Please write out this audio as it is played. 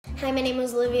Hi, my name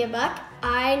is Olivia Buck.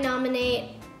 I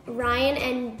nominate Ryan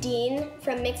and Dean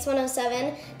from Mix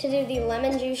 107 to do the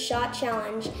lemon juice shot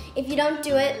challenge. If you don't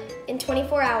do it in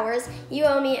 24 hours, you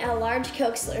owe me a large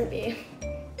Coke Slurpee.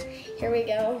 Here we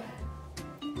go.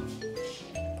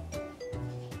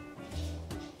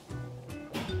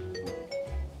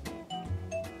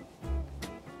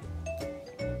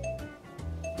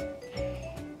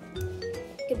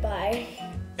 Goodbye.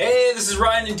 Hey, this is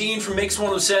Ryan and Dean from Mix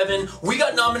 107. We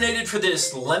got nominated for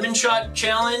this lemon shot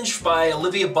challenge by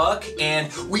Olivia Buck,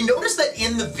 and we noticed that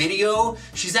in the video,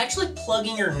 she's actually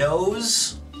plugging her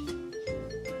nose.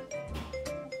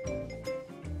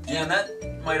 Yeah, and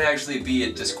that might actually be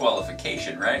a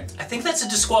disqualification, right? I think that's a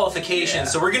disqualification, Yeah.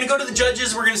 so we're gonna go to the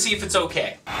judges, we're gonna see if it's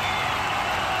okay.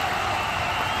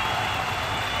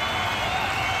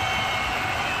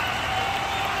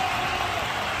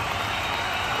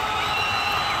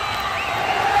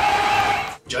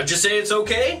 Judges say it's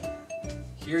okay.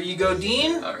 Here you go,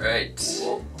 Dean. All right.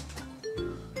 Whoa.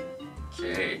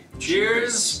 Okay.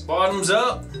 Cheers. Bottoms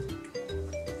up.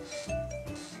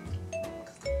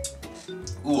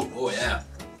 Ooh, oh yeah.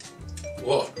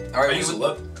 Whoa. All right, I used to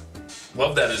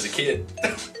love that as a kid.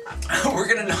 We're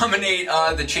gonna nominate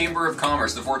the Chamber of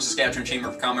Commerce, the Fort Saskatchewan Chamber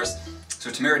of Commerce. So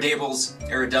Tamara Dables,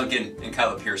 Era Duncan, and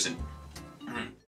Kyla Pearson.